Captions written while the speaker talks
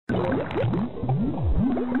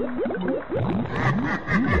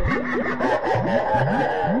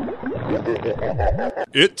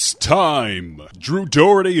It's time! Drew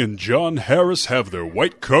Doherty and John Harris have their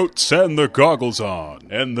white coats and their goggles on,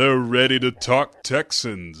 and they're ready to talk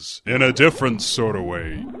Texans in a different sort of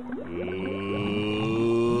way.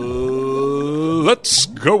 Let's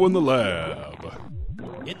go in the lab.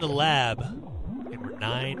 In the lab, and we're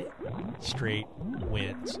 9 straight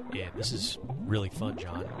wins in. This is really fun,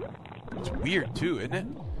 John. It's weird, too, isn't it?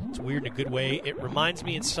 It's weird in a good way. It reminds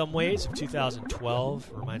me in some ways of 2012.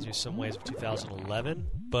 It reminds me in some ways of 2011.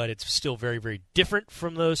 But it's still very, very different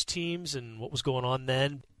from those teams and what was going on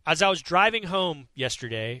then. As I was driving home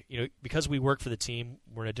yesterday, because we work for the team,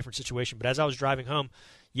 we're in a different situation. But as I was driving home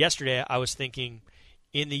yesterday, I was thinking,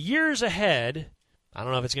 in the years ahead, I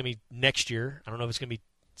don't know if it's going to be next year. I don't know if it's going to be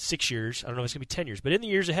 6 years. I don't know if it's going to be 10 years. But in the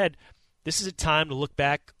years ahead, this is a time to look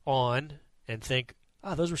back on and think,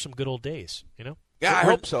 those were some good old days, Yeah, I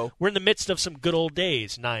hope so. We're in the midst of some good old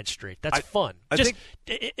days, 9 straight. That's fun.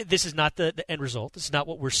 This is not the end result. This is not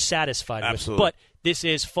what we're satisfied with. But this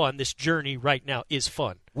is fun. This journey right now is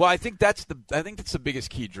fun. Well, I think that's the biggest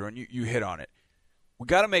key, Drew, and you hit on it. We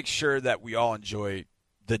got to make sure that we all enjoy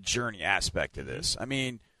the journey aspect of this. I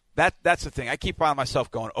mean, that's the thing. I keep finding myself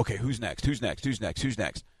going, okay, who's next? Who's next? Who's next? Who's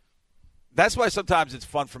next? That's why sometimes it's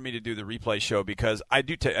fun for me to do the replay show, because I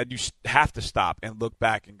do have to stop and look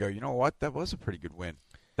back and go, you know what? That was a pretty good win.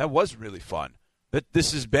 That was really fun.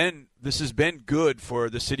 This has been good for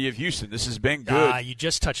the city of Houston. This has been good. You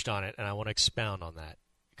just touched on it, and I want to expound on that,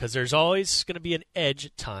 because there's always going to be an edge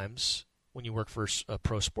at times when you work for a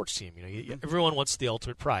pro sports team. Everyone wants the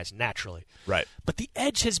ultimate prize, naturally. Right. But the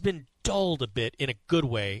edge has been dulled a bit in a good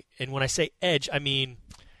way. And when I say edge, I mean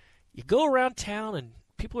you go around town and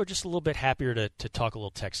people are just a little bit happier to talk a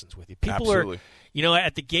little Texans with you. People Absolutely. are,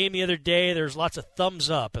 at the game the other day, there's lots of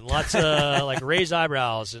thumbs up and lots of like raised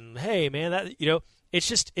eyebrows and, hey, man,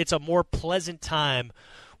 it's a more pleasant time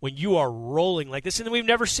when you are rolling like this. And we've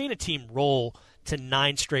never seen a team roll to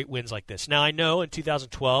 9 straight wins like this. Now, I know in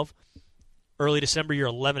 2012, early December, you're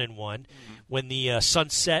 11-1. Mm-hmm. When the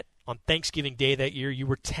sun set on Thanksgiving Day that year, you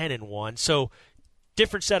were 10-1. So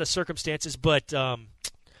different set of circumstances, but I'll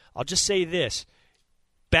just say this.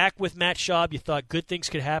 Back with Matt Schaub, you thought good things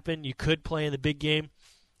could happen. You could play in the big game.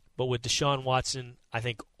 But with Deshaun Watson, I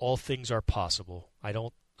think all things are possible. I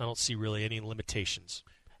don't see really any limitations.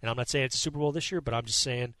 And I'm not saying it's a Super Bowl this year, but I'm just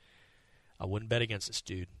saying I wouldn't bet against this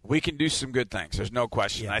dude. We can do some good things. There's no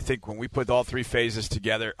question. Yeah. I think when we put all 3 phases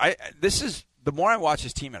together, the more I watch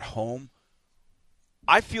this team at home,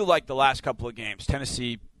 I feel like the last couple of games,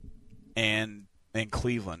 Tennessee and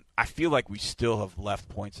Cleveland, I feel like we still have left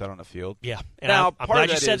points out on the field. Yeah. And now, I'm glad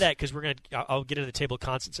you said that, because I'll get into the table of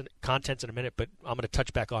contents in a minute, but I'm going to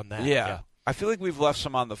touch back on that. Yeah. I feel like we've left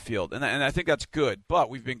some on the field, and I think that's good. But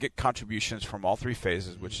we've been getting contributions from all 3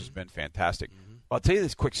 phases, which has been fantastic. Mm-hmm. I'll tell you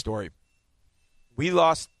this quick story. We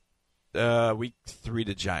lost week 3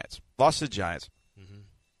 to Giants. Lost to the Giants. Mm-hmm.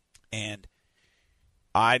 And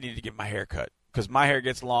I needed to get my hair cut, because my hair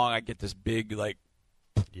gets long. I get this big,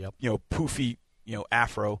 poofy,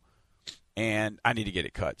 afro, and I need to get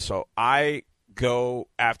it cut. So I go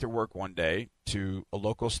after work one day to a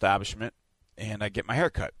local establishment, and I get my hair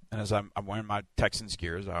cut. And as I'm wearing my Texans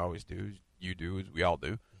gear, as I always do, you do, as we all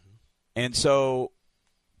do. Mm-hmm. And so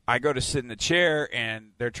I go to sit in the chair,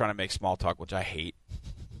 and they're trying to make small talk, which I hate.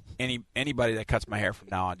 Anybody that cuts my hair from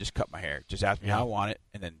now on, just cut my hair. Just ask me how I want it,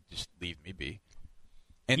 and then just leave me be.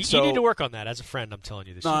 And you need to work on that. As a friend, I'm telling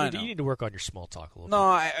you this. No, you need to work on your small talk a little bit. No,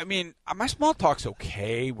 I mean, my small talk's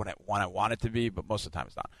okay when I want it to be, but most of the time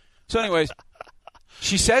it's not. So anyways,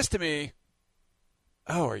 she says to me,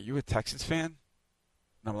 "Oh, are you a Texans fan?"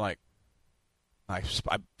 And I'm like, I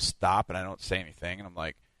stop and I don't say anything. And I'm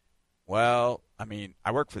like, well, I mean,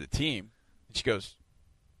 I work for the team. And she goes,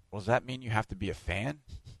 well, does that mean you have to be a fan?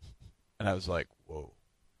 And I was like, whoa.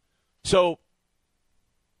 So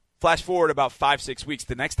flash forward about 5-6 weeks.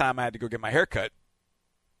 The next time I had to go get my hair cut,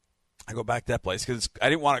 I go back to that place because I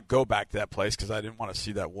didn't want to go back to that place because I didn't want to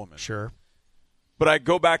see that woman. Sure. But I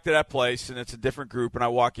go back to that place, and it's a different group, and I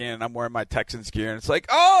walk in, and I'm wearing my Texans gear, and it's like,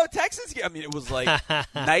 oh, Texans gear. I mean, it was like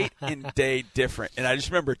night and day different. And I just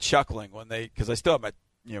remember chuckling when because I still have my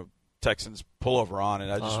Texans pullover on,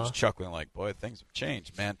 and I just was chuckling like, boy, things have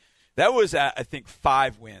changed, man. That was at, I think,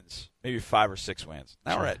 5 wins, maybe 5 or 6 wins.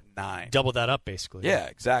 Now we're at 9. Double that up, basically. Yeah,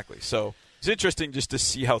 exactly. So it's interesting just to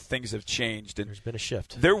see how things have changed. And there's been a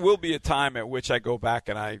shift. There will be a time at which I go back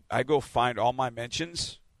and I go find all my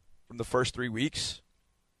mentions from the first 3 weeks.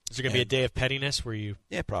 Is there going to be a day of pettiness where you...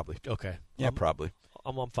 Yeah, probably. Okay. Yeah, probably.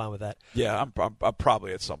 I'm fine with that. Yeah, I'm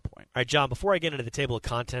probably at some point. All right, John, before I get into the table of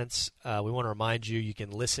contents, we want to remind you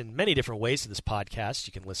can listen many different ways to this podcast.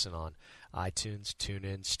 You can listen on iTunes,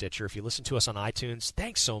 TuneIn, Stitcher. If you listen to us on iTunes,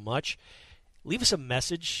 thanks so much. Leave us a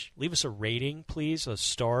message. Leave us a rating, please, those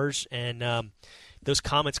stars. And those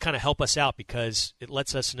comments kind of help us out because it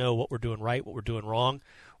lets us know what we're doing right, what we're doing wrong.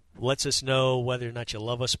 Lets us know whether or not you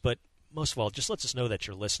love us. But most of all, just lets us know that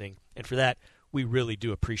you're listening. And for that, we really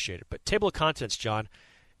do appreciate it. But table of contents, John.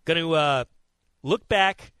 Going to look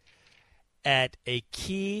back at a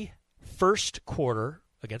key first quarter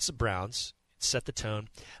against the Browns. Set the tone.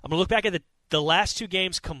 I'm going to look back at the last two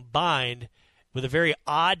games combined with a very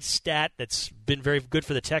odd stat that's been very good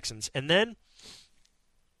for the Texans. And then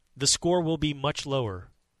the score will be much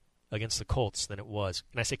lower against the Colts than it was.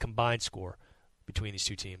 And I say combined score between these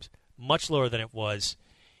two teams. Much lower than it was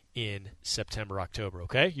in September, October.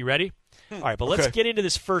 Okay? You ready? All right, but let's get into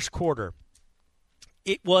this first quarter.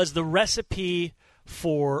 It was the recipe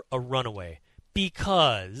for a runaway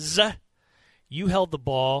because you held the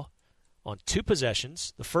ball on two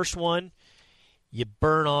possessions. The first one, you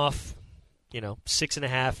burn off,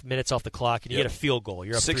 6.5 minutes off the clock, and you get a field goal.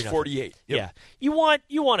 You're up 6:48. Yep. Yeah, you want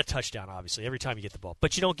a touchdown, obviously, every time you get the ball,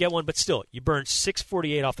 but you don't get one. But still, you burn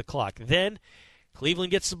 6:48 off the clock. Then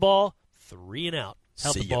Cleveland gets the ball, 3 and out.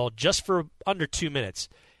 Held the ball just for under 2 minutes.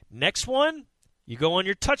 Next one, you go on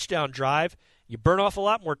your touchdown drive. You burn off a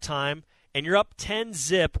lot more time, and you're up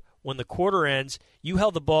 10-zip when the quarter ends. You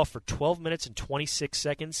held the ball for 12 minutes and 26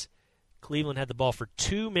 seconds. Cleveland had the ball for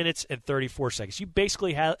 2 minutes and 34 seconds. You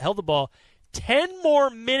basically held the ball 10 more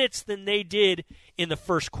minutes than they did in the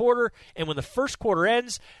first quarter. And when the first quarter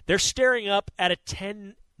ends, they're staring up at a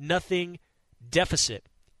 10-0 deficit.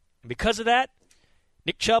 And because of that,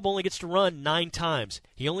 Nick Chubb only gets to run 9 times.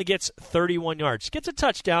 He only gets 31 yards. Gets a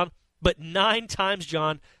touchdown, but 9 times,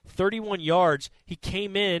 John, 31 yards. He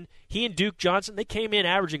came in, he and Duke Johnson, they came in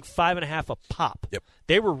averaging 5.5 a pop. Yep.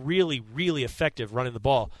 They were really, really effective running the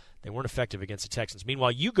ball. They weren't effective against the Texans.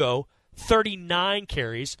 Meanwhile, you go 39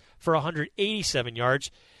 carries for 187 yards.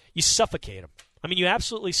 You suffocate them. I mean, you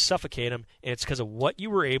absolutely suffocate them, and it's because of what you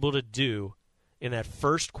were able to do in that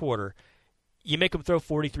first quarter. You make them throw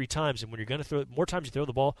 43 times, and when you're going to throw more times you throw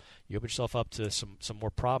the ball, you open yourself up to some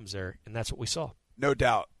more problems there, and that's what we saw. No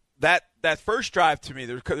doubt. That first drive to me,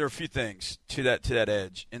 there are a few things to that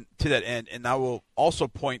edge and to that end, and I will also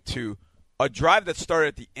point to a drive that started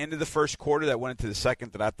at the end of the first quarter that went into the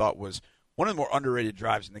second that I thought was one of the more underrated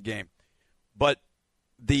drives in the game. But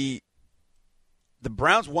the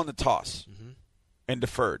Browns won the toss and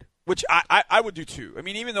deferred, which I would do too. I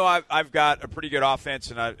mean, even though I've got a pretty good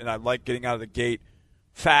offense and I like getting out of the gate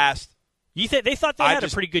fast. They thought they had a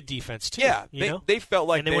pretty good defense too. Yeah, they felt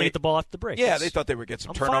like and they would get the ball off the break. Yeah, they thought they would get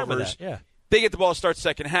some turnovers. Fine with that, yeah. They get the ball to start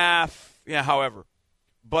second half. Yeah, however,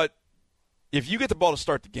 but if you get the ball to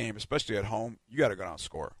start the game, especially at home, you got to go down and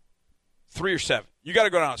score. 3 or 7, you got to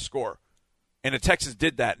go down and score. And the Texans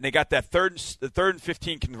did that, and they got that third and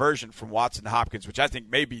 15 conversion from Watson to Hopkins, which I think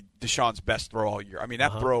may be Deshaun's best throw all year. I mean,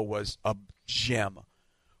 that throw was a gem.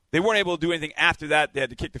 They weren't able to do anything after that. They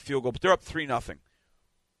had to kick the field goal, but they're up 3-0.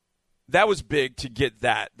 That was big to get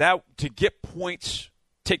that to get points,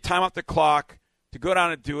 take time off the clock, to go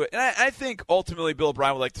down and do it. And I think ultimately Bill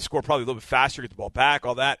O'Brien would like to score probably a little bit faster, get the ball back,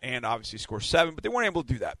 all that, and obviously score 7, but they weren't able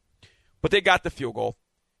to do that. But they got the field goal,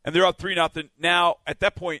 and they're up 3-0. Now, at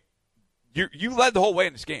that point, you led the whole way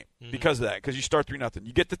in this game because of that, because you start 3-0.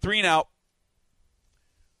 You get the 3 and out.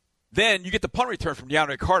 Then you get the punt return from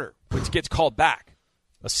DeAndre Carter, which gets called back.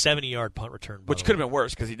 A 70-yard punt return. Which could have been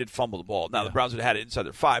worse because he did fumble the ball. Now, the Browns would have had it inside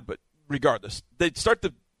their 5, but regardless. They start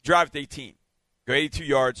the drive at 18. Go 82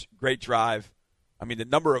 yards, great drive. I mean, the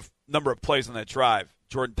number of plays on that drive.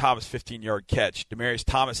 Jordan Thomas, 15-yard catch. Demaryius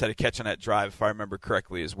Thomas had a catch on that drive, if I remember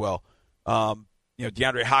correctly, as well.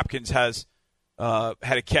 DeAndre Hopkins has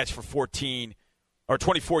had a catch for 14 or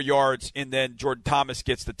 24 yards, and then Jordan Thomas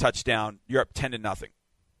gets the touchdown. You're up 10-0.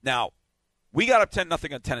 Now, we got up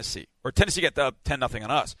 10-0 on Tennessee, or Tennessee got up 10-0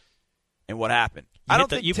 on us. And what happened? I don't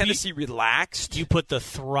think Tennessee relaxed. You put the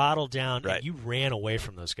throttle down, right, and you ran away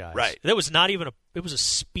from those guys. Right. That was not even it was a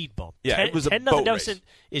speed bump. Yeah, it was a boat race.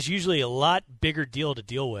 Is usually a lot bigger deal to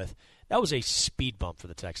deal with. That was a speed bump for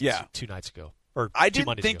the Texans 2 nights ago. I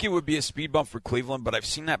didn't think it would be a speed bump for Cleveland, but I've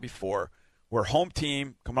seen that before, where home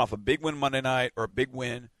team coming off a big win Monday night or a big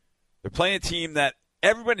win, they're playing a team that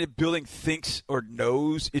everybody in the building thinks or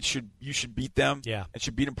knows you should beat them. Yeah. And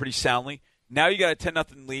should beat them pretty soundly. Now you got a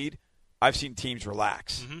 10-0 lead. I've seen teams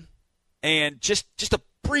relax. And just a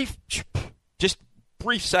brief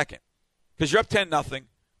second, because you're up 10-0,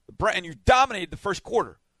 and you dominated the first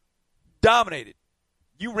quarter. Dominated.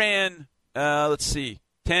 You ran let's see,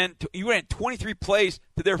 10. You ran 23 plays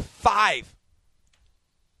to their 5.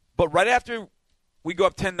 But right after we go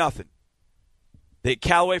up 10-0, they hit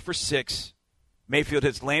Callaway for 6. Mayfield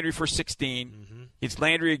hits Landry for 16. Mm-hmm. Hits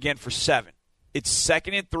Landry again for 7. It's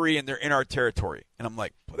 2nd and 3, and they're in our territory. And I'm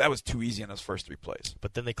like, well, that was too easy on those first 3 plays.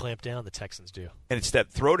 But then they clamp down, the Texans do. And instead,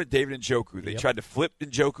 throw to David Njoku. They tried to flip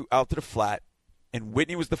Njoku out to the flat, and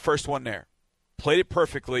Whitney was the first one there. Played it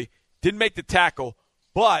perfectly. Didn't make the tackle,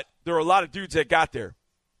 but there were a lot of dudes that got there.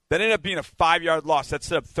 That ended up being a 5-yard loss. That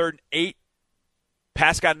set up 3rd and 8.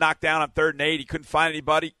 Pass got knocked down on 3rd and 8. He couldn't find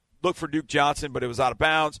anybody. Looked for Duke Johnson, but it was out of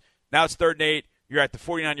bounds. Now it's 3rd and 8. You're at the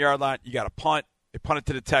 49-yard line. You got a punt. They punt it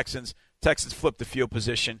to the Texans. Texans flip the field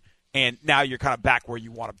position, and now you're kind of back where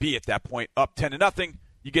you want to be at that point. Up 10-0.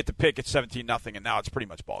 You get the pick at 17-0, and now it's pretty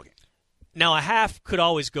much ball game. Now, a half could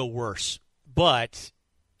always go worse, but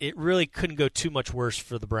it really couldn't go too much worse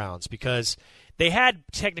for the Browns because they had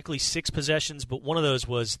technically 6 possessions, but one of those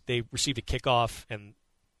was they received a kickoff, and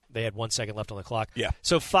they had 1 second left on the clock. Yeah.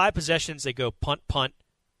 So 5 possessions, they go punt, punt,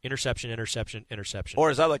 interception, interception, interception.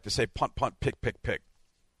 Or as I like to say, punt, punt, pick, pick, pick.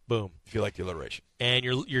 Boom. If you like the alliteration. And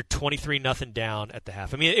you're 23-0 down at the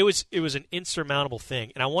half. I mean, it was an insurmountable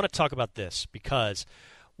thing. And I want to talk about this because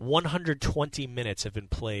 120 minutes have been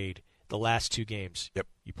played the last 2 games. Yep.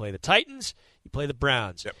 You play the Titans, you play the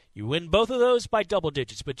Browns. Yep. You win both of those by double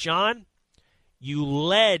digits. But, John, you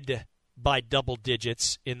led by double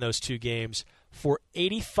digits in those 2 games for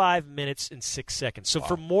 85 minutes and 6 seconds. So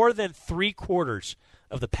for more than 3/4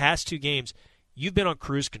 of the past 2 games, you've been on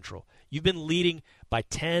cruise control. You've been leading by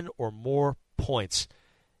 10 or more points.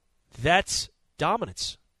 That's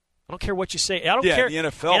dominance. I don't care what you say. I don't care. In the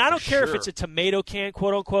NFL, and I don't care if sure. it's a tomato can,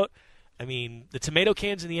 quote unquote. I mean, the tomato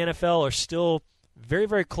cans in the NFL are still very,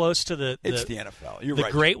 very close to it's the NFL. You're the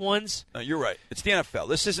right. great ones. No, you're right. It's the NFL.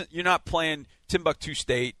 This isn't. You're not playing Timbuktu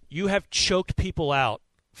State. You have choked people out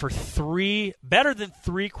for better than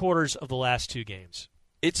 3/4 of the last 2 games.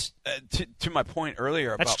 It's to my point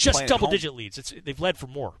earlier about that's just playing at home. double-digit leads. They've led for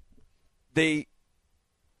more. They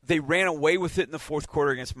ran away with it in the 4th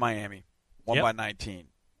quarter against Miami, won by 19.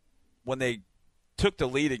 When they took the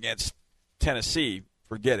lead against Tennessee,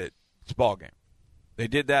 forget it. It's a ball game. They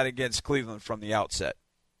did that against Cleveland from the outset.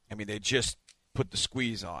 I mean, they just put the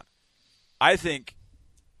squeeze on. I think,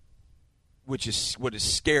 what is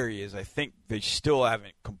scary is I think they still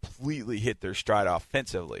haven't completely hit their stride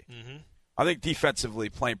offensively. Mm-hmm. I think defensively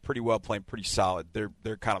playing pretty well, playing pretty solid.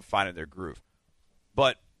 They're kind of finding their groove.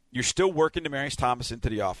 But you're still working Demaryius Thomas into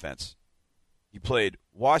the offense. You played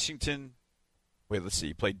Washington. Wait, let's see.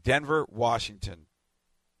 You played Denver, Washington,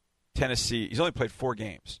 Tennessee. He's only played 4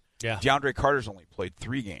 games. Yeah. DeAndre Carter's only played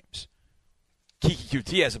 3 games. Kiki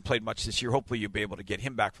QT hasn't played much this year. Hopefully you'll be able to get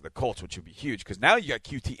him back for the Colts, which would be huge because now you got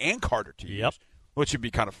QT and Carter to use, which would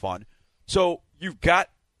be kind of fun. So you've got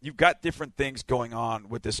different things going on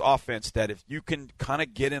with this offense that if you can kind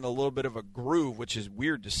of get in a little bit of a groove, which is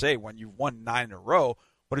weird to say when you've won 9 in a row,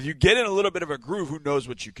 but if you get in a little bit of a groove, who knows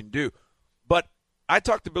what you can do. But I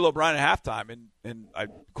talked to Bill O'Brien at halftime, and I,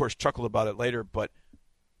 of course, chuckled about it later, but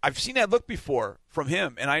I've seen that look before from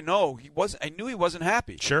him, and I knew he wasn't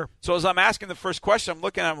happy. Sure. So as I'm asking the first question, I'm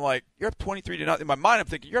looking at him like, you're up 23-0. In my mind, I'm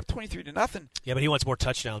thinking, you're up 23-0. Yeah, but he wants more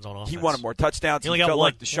touchdowns on offense. He wanted more touchdowns. He only felt got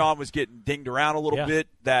 1. like Deshaun was getting dinged around a little bit,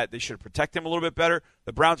 that they should protect him a little bit better.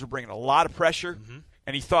 The Browns were bringing a lot of pressure,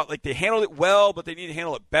 and he thought like they handled it well, but they need to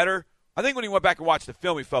handle it better. I think when he went back and watched the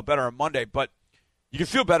film, he felt better on Monday, but you can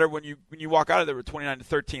feel better when you walk out of there with a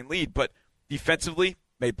 29-13 lead. But defensively,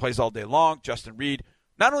 made plays all day long. Justin Reed.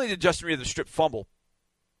 Not only did Justin Reed have the strip fumble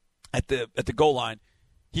at the goal line,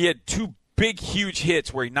 he had 2 big, huge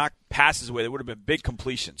hits where he knocked passes away. That would have been big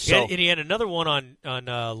completions. So, and he had another one on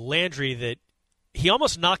Landry that he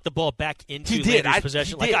almost knocked the ball back into Landry's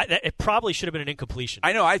possession. It probably should have been an incompletion.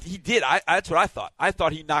 I know. He did. That's what I thought. I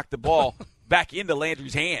thought he knocked the ball back into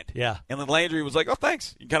Landry's hand. Yeah. And then Landry was like, oh,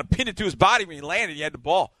 thanks. He kind of pinned it to his body when he landed. He had the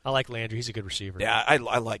ball. I like Landry. He's a good receiver. Yeah,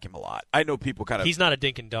 I like him a lot. I know people kind of. He's not a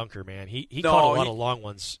dink and dunker, man. He caught a lot of long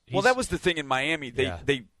ones. Well, that was the thing in Miami.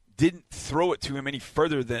 They didn't throw it to him any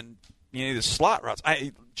further than the slot routes.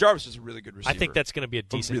 Jarvis is a really good receiver. I think that's going to be a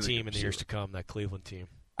decent really team in the years to come, that Cleveland team.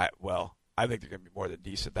 I think they're going to be more than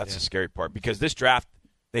decent. That's the scary part because this draft,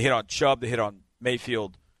 they hit on Chubb, they hit on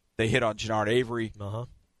Mayfield, they hit on Jannard Avery.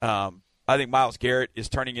 I think Myles Garrett is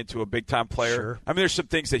turning into a big-time player. Sure. I mean, there's some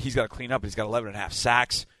things that he's got to clean up. He's got 11.5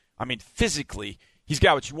 sacks. I mean, physically, he's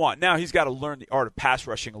got what you want. Now he's got to learn the art of pass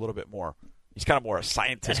rushing a little bit more. He's kind of more a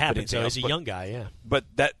scientist. That happens, though. He's a young guy, yeah. But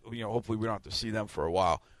that, hopefully we don't have to see them for a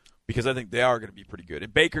while because I think they are going to be pretty good.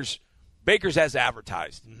 And Baker's as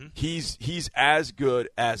advertised. He's as good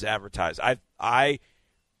as advertised.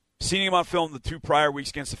 seeing him on film the 2 prior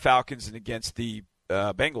weeks against the Falcons and against the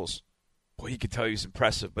Bengals, boy, he could tell you he's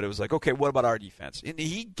impressive. But it was like, okay, what about our defense? And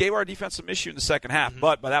he gave our defense some issue in the second half,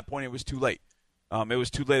 but by that point it was too late. It was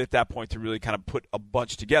too late at that point to really kind of put a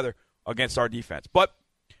bunch together against our defense. But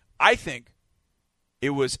I think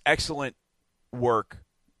it was excellent work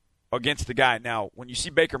against the guy. Now, when you see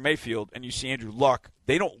Baker Mayfield and you see Andrew Luck,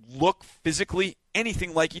 they don't look physically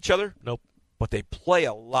anything like each other. Nope. But they play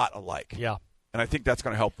a lot alike. Yeah. And I think that's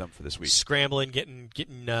going to help them for this week. Scrambling, getting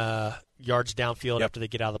yards downfield after they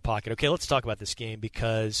get out of the pocket. Okay, let's talk about this game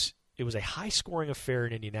because it was a high-scoring affair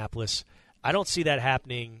in Indianapolis. I don't see that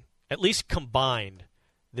happening, at least combined,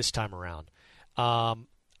 this time around. I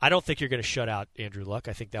don't think you're going to shut out Andrew Luck.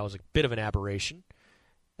 I think that was a bit of an aberration.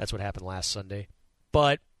 That's what happened last Sunday.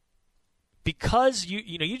 But because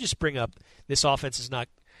you just bring up this offense is not,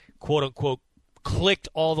 quote-unquote, clicked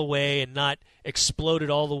all the way and not exploded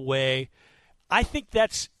all the way, I think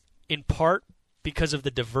that's in part because of the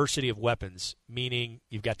diversity of weapons, meaning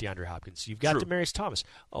you've got DeAndre Hopkins, you've got Demaryius Thomas.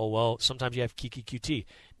 Oh, well, sometimes you have Kiki QT.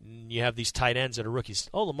 You have these tight ends that are rookies.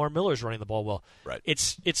 Oh, Lamar Miller's running the ball well. Right.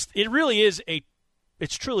 It really is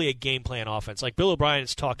it's truly a game plan offense. Like Bill O'Brien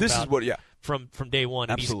has talked this about is what, yeah. from day one.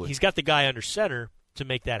 Absolutely. He's got the guy under center to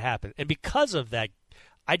make that happen. And because of that,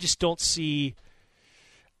 I just don't see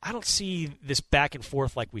this back and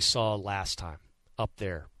forth like we saw last time up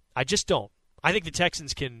there. I just don't. I think the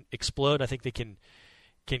Texans can explode. I think they can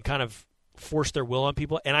kind of force their will on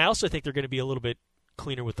people. And I also think they're going to be a little bit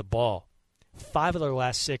cleaner with the ball. 5 of their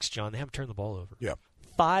last 6, John, they haven't turned the ball over. Yeah.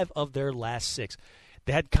 5 of their last 6.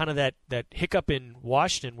 They had kind of that hiccup in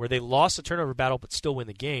Washington where they lost the turnover battle but still win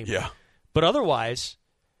the game. Yeah. But otherwise,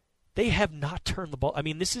 they have not turned the ball. I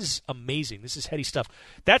mean, this is amazing. This is heady stuff.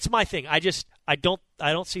 That's my thing. I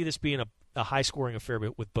don't see this being a high-scoring affair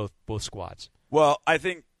with both squads. Well, I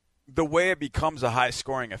think the way it becomes a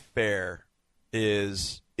high-scoring affair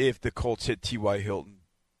is if the Colts hit T.Y. Hilton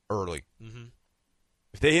early. Mm-hmm.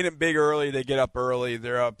 If they hit him big early, they get up early.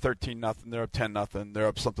 They're up 13-0. They're up 10-0. They're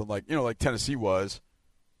up something like Tennessee was.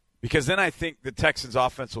 Because then I think the Texans'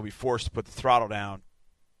 offense will be forced to put the throttle down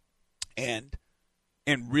and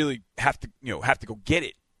really have to go get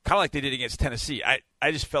it, kind of like they did against Tennessee.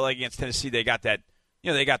 I just felt like against Tennessee they got that,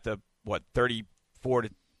 they got the 34-10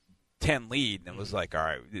 lead, and it was like, all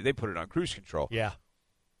right, they put it on cruise control. Yeah.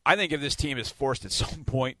 I think if this team is forced at some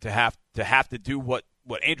point to have to do what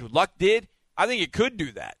Andrew Luck did, I think it could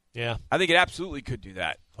do that. Yeah. I think it absolutely could do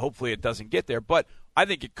that. Hopefully it doesn't get there, but I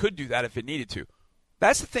think it could do that if it needed to.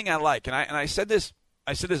 That's the thing I like, and I said this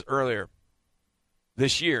earlier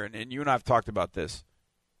this year, and you and I have talked about this.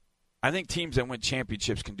 I think teams that win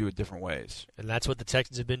championships can do it different ways. And that's what the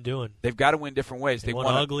Texans have been doing. They've got to win different ways. They've won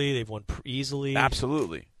ugly. They've won easily.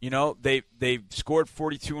 Absolutely. They've scored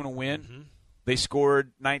 42 in a win. Mm-hmm. They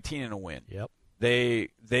scored 19 in a win. Yep. They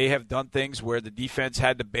have done things where the defense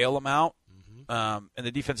had to bail them out, mm-hmm. And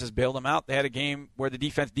the defense has bailed them out. They had a game where the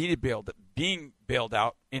defense needed being bailed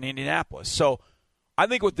out in Indianapolis. So I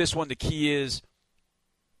think with this one, the key is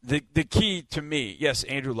the key to me. Yes,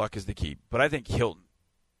 Andrew Luck is the key, but I think Hilton.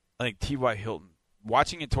 I think T.Y. Hilton.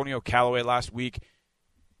 Watching Antonio Callaway last week,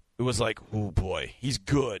 it was like, oh, boy, he's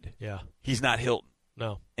good. Yeah. He's not Hilton.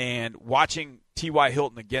 No. And watching T.Y.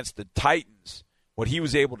 Hilton against the Titans, what he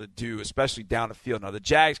was able to do, especially down the field. Now, the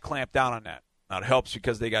Jags clamped down on that. Now, it helps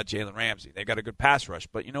because they got Jalen Ramsey. They got a good pass rush.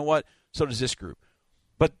 But you know what? So does this group.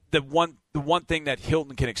 But the one thing that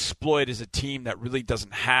Hilton can exploit is a team that really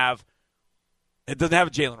doesn't have a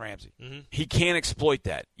Jalen Ramsey. Mm-hmm. He can't exploit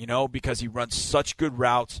that, because he runs such good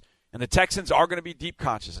routes. And the Texans are going to be deep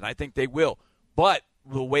conscious, and I think they will. But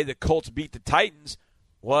the way the Colts beat the Titans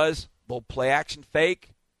was little play action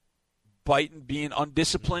fake, biting, being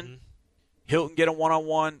undisciplined. Mm-hmm. Hilton get a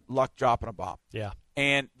one-on-one, Luck dropping a bomb. Yeah.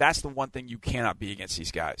 And that's the one thing you cannot be against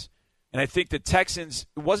these guys. And I think the Texans,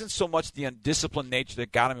 it wasn't so much the undisciplined nature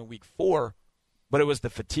that got them in week 4, but it was the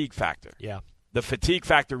fatigue factor. Yeah. The fatigue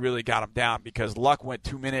factor really got them down because Luck went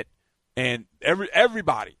 2-minute, and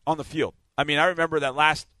everybody on the field. I mean, I remember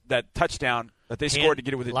that touchdown that they scored to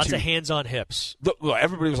get it within 2. Lots of hands on hips.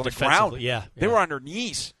 Everybody was on the ground. Yeah. They were on their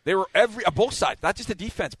knees. They were both sides, not just the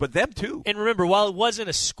defense, but them too. And remember, while it wasn't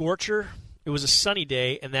a scorcher, it was a sunny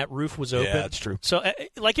day, and that roof was open. Yeah, that's true. So,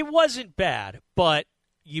 it wasn't bad, but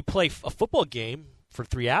you play a football game for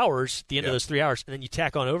 3 hours, the end of those 3 hours, and then you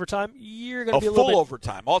tack on overtime, you're going to be a little bit... full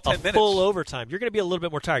overtime, all 10 minutes. Full overtime. You're going to be a little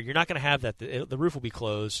bit more tired. You're not going to have that. The roof will be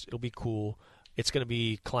closed. It'll be cool. It's going to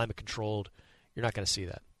be climate controlled. You're not going to see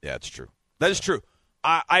that. Yeah, it's true. That is true.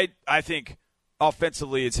 I think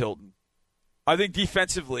offensively it's Hilton. I think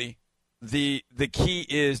defensively the key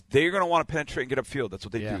is they're going to want to penetrate and get upfield. That's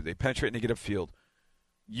what they do. They penetrate and they get upfield.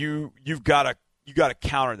 you've got to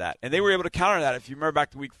counter that, and they were able to counter that. If you remember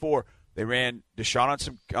back to week 4, they ran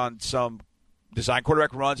Deshaun on some design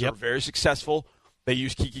quarterback runs. Yep. They were very successful. They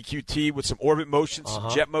used Keke QT with some orbit motion, some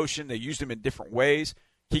jet motion. They used him in different ways.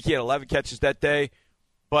 Keke had 11 catches that day,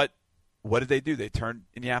 but what did they do? They turned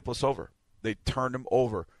Indianapolis over. They turned them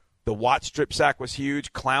over. The Watt strip sack was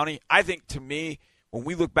huge. Clowney, I think, to me, when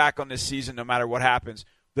we look back on this season, no matter what happens,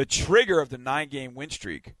 the trigger of the 9-game win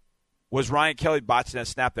streak was Ryan Kelly botching that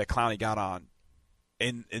snap that Clowney got on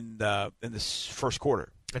in this first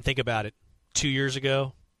quarter. And think about it. 2 years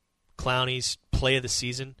ago, Clowney's play of the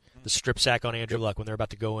season, the strip sack on Andrew Luck when they're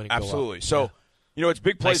about to go in and Absolutely. go up. So, it's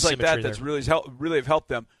big plays nice like that there. that's really have helped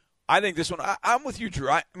them. I think this one, I'm with you, Drew.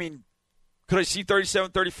 I mean, could I see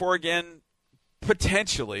 37-34 again?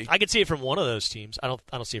 Potentially. I could see it from one of those teams. I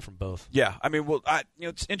don't see it from both. Yeah. I mean,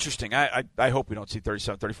 it's interesting. I hope we don't see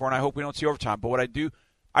 37-34, and I hope we don't see overtime. But what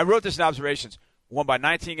I wrote this in observations. Won by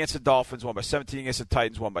 19 against the Dolphins, won by 17 against the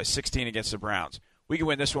Titans, won by 16 against the Browns. We could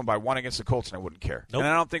win this one by 1 against the Colts, and I wouldn't care. Nope. And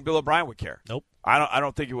I don't think Bill O'Brien would care. Nope. I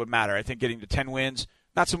don't think it would matter. I think getting to 10 wins,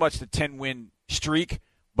 not so much the 10-win streak,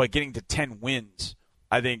 but getting to 10 wins,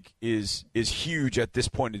 I think is huge at this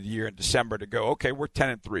point of the year in December to go, okay, we're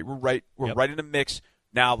 10-3. We're right in the mix.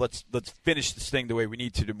 Now let's finish this thing the way we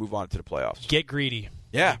need to move on to the playoffs. Get greedy.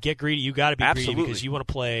 Yeah. Get greedy. You got to be Absolutely. greedy because you want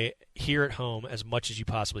to play here at home as much as you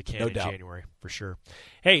possibly can in doubt. January, for sure.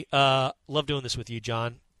 Hey, love doing this with you,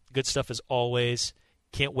 John. Good stuff as always.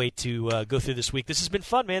 Can't wait to go through this week. This has been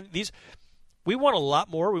fun, man. We want a lot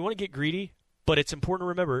more. We want to get greedy, but it's important to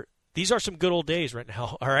remember these are some good old days right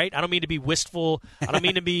now, all right? I don't mean to be wistful. I don't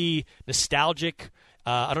mean to be nostalgic.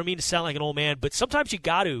 I don't mean to sound like an old man, but sometimes you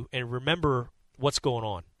got to and remember what's going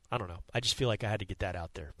on. I don't know. I just feel like I had to get that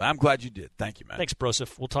out there. I'm glad you did. Thank you, man. Thanks,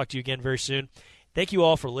 Broseph. We'll talk to you again very soon. Thank you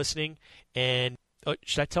all for listening. And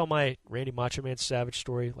should I tell my Randy Macho Man Savage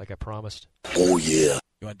story like I promised? Oh, yeah.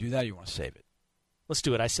 You want to do that or you want to save it? Let's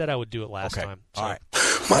do it. I said I would do it last time. So. All right.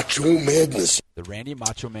 Macho Madness. The Randy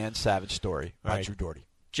Macho Man Savage story by Right. Drew Doherty.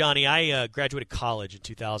 Johnny, I graduated college in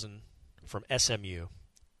 2000 from SMU.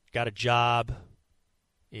 Got a job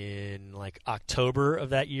in like October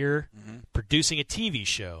of that year producing a TV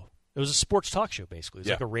show. It was a sports talk show, basically. It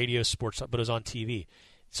was like a radio sports talk, but it was on TV.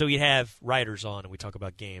 So we'd have writers on, and we'd talk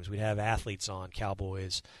about games. We'd have athletes on,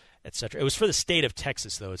 Cowboys, etc. It was for the state of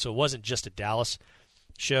Texas, though, so it wasn't just a Dallas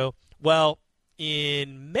show. Well,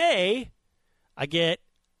 in May, I get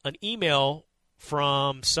an email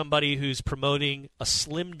from somebody who's promoting a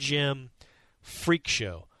Slim Jim freak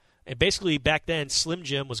show. And basically, back then, Slim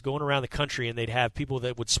Jim was going around the country, and they'd have people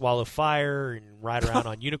that would swallow fire and ride around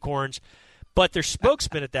on unicorns. But their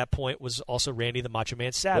spokesman at that point was also Randy the Macho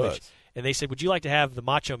Man Savage. Good. And they said, would you like to have the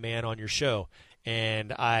Macho Man on your show?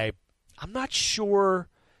 And I'm not sure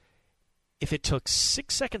if it took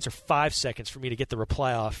 6 seconds or 5 seconds for me to get the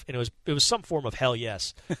reply off, and it was some form of hell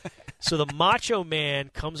yes. So the Macho Man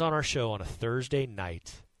comes on our show on a Thursday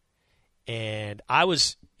night, and I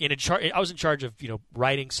was in charge of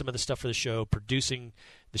writing some of the stuff for the show, producing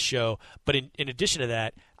the show. But in addition to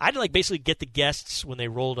that, I had to basically get the guests when they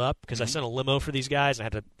rolled up because I sent a limo for these guys. And I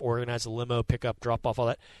had to organize the limo, pick up, drop off, all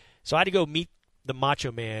that. So I had to go meet the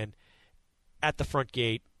Macho Man at the front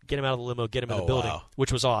gate, get him out of the limo, get him in the building,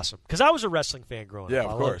 which was awesome. Because I was a wrestling fan growing up. Yeah,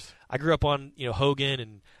 of course. I grew up on Hogan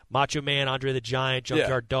and Macho Man, Andre the Giant,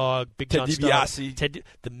 Junkyard Dog, Big Ted John DiBiase. Ted,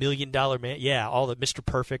 the $1 Million Man. Yeah, all the Mr.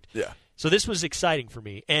 Perfect. Yeah. So this was exciting for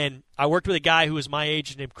me. And I worked with a guy who was my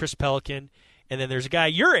age named Chris Pelican. And then there's a guy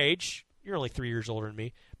your age. You're only 3 years older than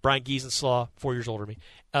me. Brian Giesenslaw, 4 years older than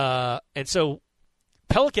me. And so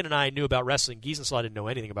Pelican and I knew about wrestling. Giesenslaw didn't know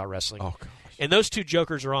anything about wrestling. Oh, gosh. And those two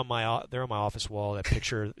jokers are on my office wall, that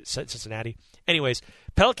picture of Cincinnati. Anyways,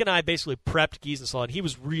 Pelican and I basically prepped Giesenslaw, and he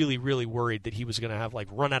was really, really worried that he was going to have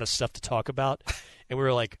run out of stuff to talk about. And we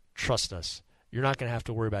were like, trust us. You're not going to have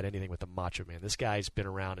to worry about anything with the Macho Man. This guy's been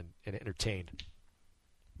around and entertained.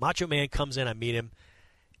 Macho Man comes in, I meet him.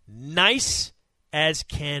 Nice as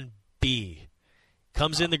can be.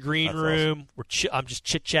 Comes in the green room. Awesome. I'm just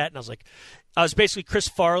chit-chatting. I was basically Chris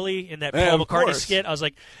Farley in that Paul McCartney course. skit. I was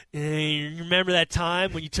like, you remember that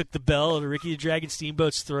time when you took the bell to Ricky the Dragon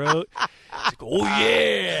Steamboat's throat? He's like, oh,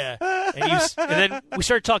 yeah. And then we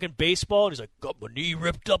started talking baseball, and he's like, got my knee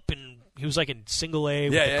ripped up, and he was in single A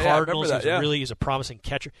with the Cardinals. I remember that, He was a promising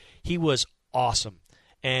catcher. He was awesome.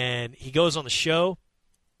 And he goes on the show.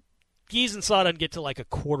 Giesenslaw doesn't get to a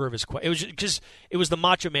quarter of his question. It was because it was the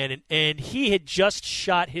Macho Man, and he had just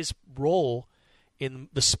shot his role in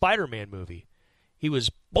the Spider-Man movie. He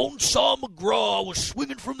was Bonesaw McGraw was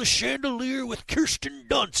swinging from the chandelier with Kirsten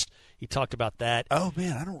Dunst. He talked about that. Oh,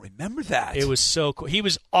 man, I don't remember that. It was so cool. He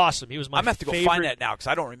was awesome. He was my I'm going to have to go find that now because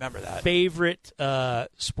I don't remember that. Favorite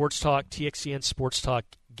Sports Talk, TXCN Sports Talk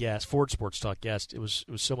guest, Ford Sports Talk guest. It was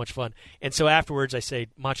so much fun. And so afterwards I say,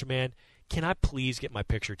 Macho Man, can I please get my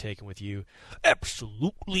picture taken with you?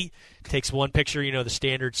 Absolutely. Takes one picture, the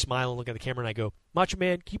standard smile and look at the camera, and I go, Macho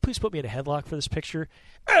Man, can you please put me in a headlock for this picture?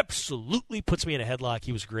 Absolutely. Puts me in a headlock.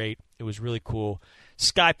 He was great. It was really cool.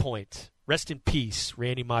 Sky Point. Rest in peace,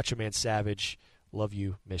 Randy Macho Man Savage. Love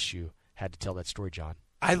you, miss you. Had to tell that story, John.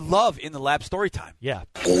 I love In the Lab Storytime. Yeah.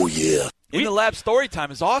 Oh, yeah. In the Lab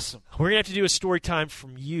Storytime is awesome. We're going to have to do a story time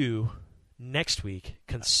from you next week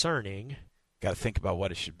concerning... Got to think about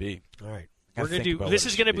what it should be. All right. Gotta We're going to think do... about This what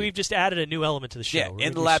is it going to should be... be. We've just added a new element to the show. Yeah, We're In gonna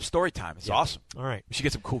the do Lab Storytime. It's awesome. All right. We should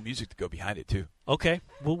get some cool music to go behind it, too. Okay.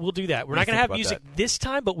 We'll do that. We're What not do you going to have think music about this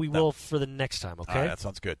time, but we will for the next time, okay? All right, that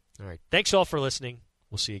sounds good. All right. Thanks all for listening.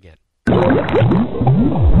 We'll see you again.